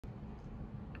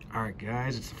All right,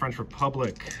 guys, it's the French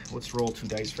Republic. Let's roll 2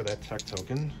 dice for that tech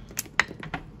token.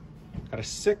 Got a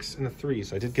 6 and a 3,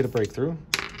 so I did get a breakthrough.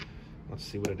 Let's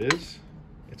see what it is.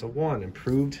 It's a 1,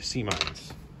 improved sea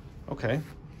mines. Okay,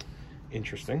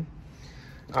 interesting.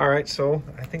 All right, so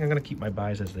I think I'm gonna keep my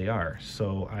buys as they are.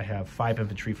 So I have 5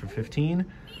 infantry for 15,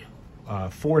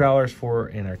 $4 for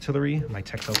an artillery. My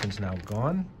tech token's now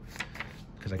gone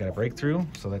because I got a breakthrough.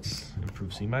 So that's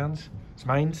improved sea mines.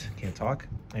 Can't talk.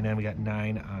 And then we got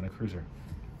 9 on a cruiser.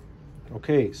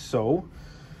 Okay, so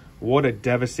what a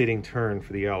devastating turn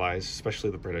for the Allies, especially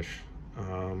the British.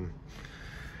 I'm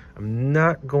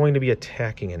not going to be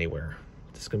attacking anywhere.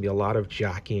 There's going to be a lot of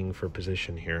jockeying for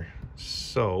position here.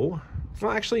 So,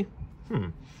 well, actually,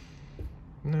 no,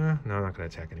 I'm not going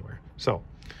to attack anywhere. So,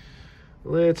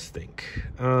 let's think.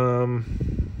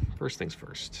 First things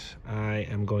first. I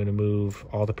am going to move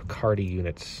all the Picardy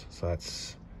units. So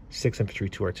that's 6 infantry,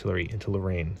 2 artillery into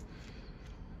Lorraine.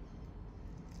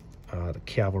 The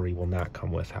cavalry will not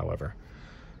come with, however.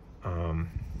 2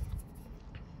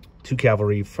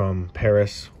 cavalry from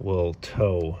Paris will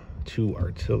tow 2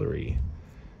 artillery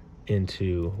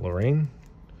into Lorraine.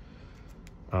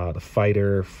 The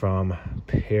fighter from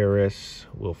Paris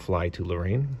will fly to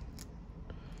Lorraine.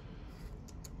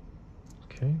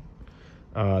 Okay.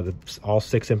 All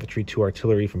 6 infantry, 2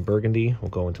 artillery from Burgundy will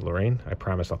go into Lorraine. I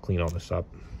promise I'll clean all this up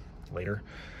later.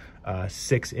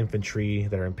 6 infantry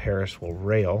that are in Paris will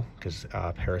rail, because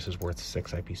Paris is worth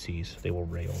 6 IPCs. They will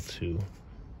rail to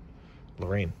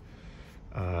Lorraine.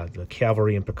 The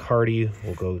cavalry in Picardy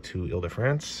will go to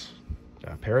Ile-de-France,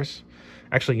 Paris.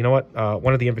 Actually, you know what?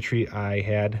 One of the infantry I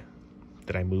had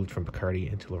that I moved from Picardy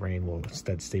into Lorraine will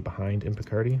instead stay behind in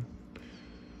Picardy.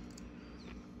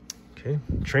 Okay.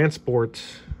 Transport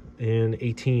in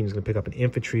 18 is going to pick up an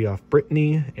infantry off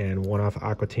Brittany and 1 off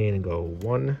Aquitaine and go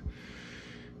 1.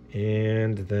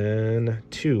 And then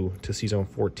 2 to Sea Zone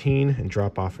 14 and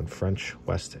drop off in French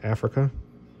West Africa.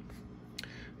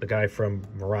 The guy from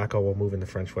Morocco will move into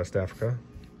French West Africa.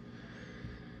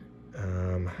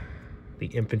 The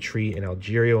infantry in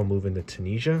Algeria will move into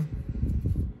Tunisia.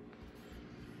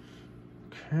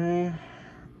 Okay.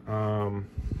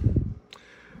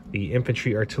 The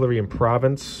infantry artillery in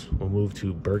Provence will move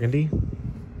to Burgundy.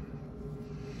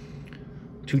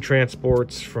 2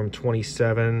 transports from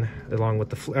 27, along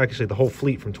with actually the whole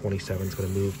fleet from 27 is going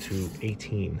to move to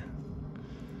 18.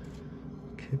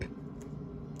 Okay.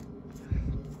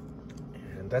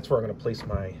 And that's where I'm going to place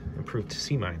my improved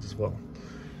sea mines as well.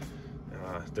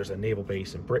 There's a naval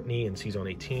base in Brittany in Sea Zone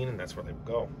 18, and that's where they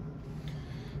will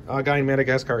go. Guy in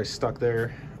Madagascar is stuck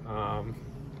there.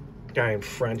 Guy in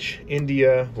French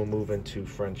India will move into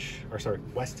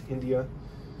West India.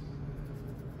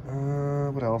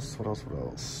 What else?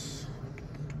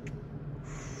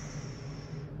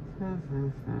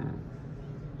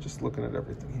 Just looking at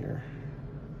everything here.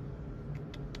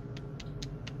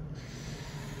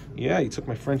 Yeah, he took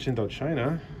my French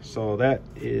Indochina, so that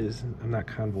is, I'm not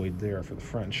convoyed there for the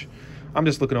French. I'm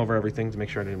just looking over everything to make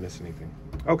sure I didn't miss anything.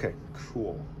 Okay,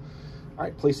 cool. All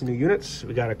right, placing new units.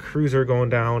 We got a cruiser going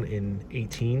down in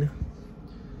 18.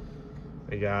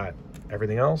 We got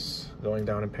everything else going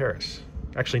down in Paris.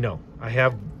 Actually, no. I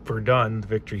have Verdun,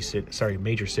 the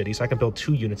major city, so I can build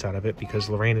 2 units out of it because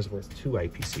Lorraine is worth 2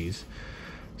 IPCs.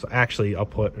 So actually, I'll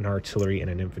put an artillery and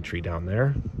an infantry down there,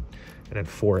 and then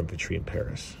 4 infantry in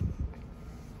Paris.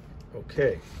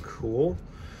 Okay, cool.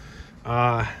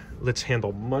 Let's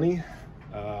handle money.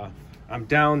 I'm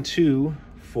down 2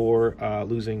 for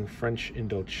losing French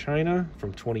Indochina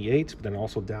from 28, but then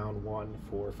also down 1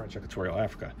 for French Equatorial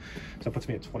Africa. So that puts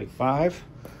me at 25.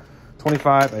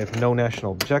 25, I have no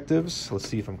national objectives. Let's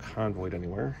see if I'm convoyed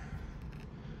anywhere.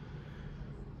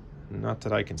 Not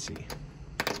that I can see.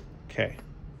 Okay,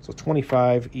 so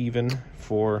 25 even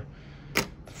for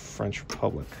the French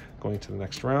Republic. Going to the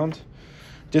next round.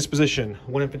 Disposition,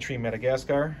 1 infantry in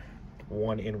Madagascar,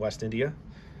 1 in West India.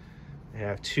 I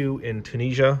have 2 in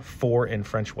Tunisia, 4 in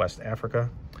French West Africa.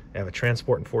 I have a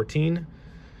transport in 14.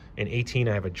 In 18,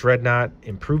 I have a dreadnought,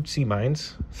 improved sea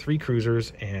mines, 3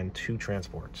 cruisers, and 2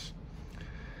 transports.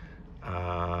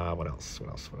 What else?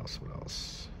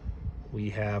 We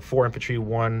have 4 infantry,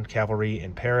 1 cavalry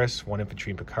in Paris, 1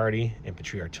 infantry in Picardy,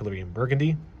 infantry artillery in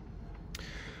Burgundy.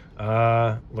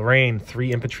 Lorraine,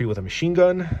 3 infantry with a machine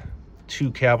gun,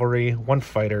 2 cavalry, 1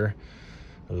 fighter.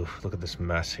 Ooh, look at this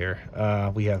mess here.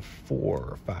 We have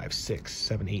 4, 5, 6,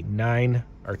 7, 8, 9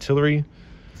 artillery.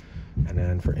 And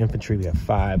then for infantry, we have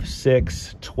 5,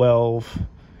 6, 12,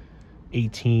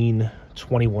 18,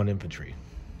 21 infantry.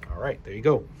 All right, there you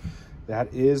go.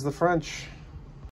 That is the French.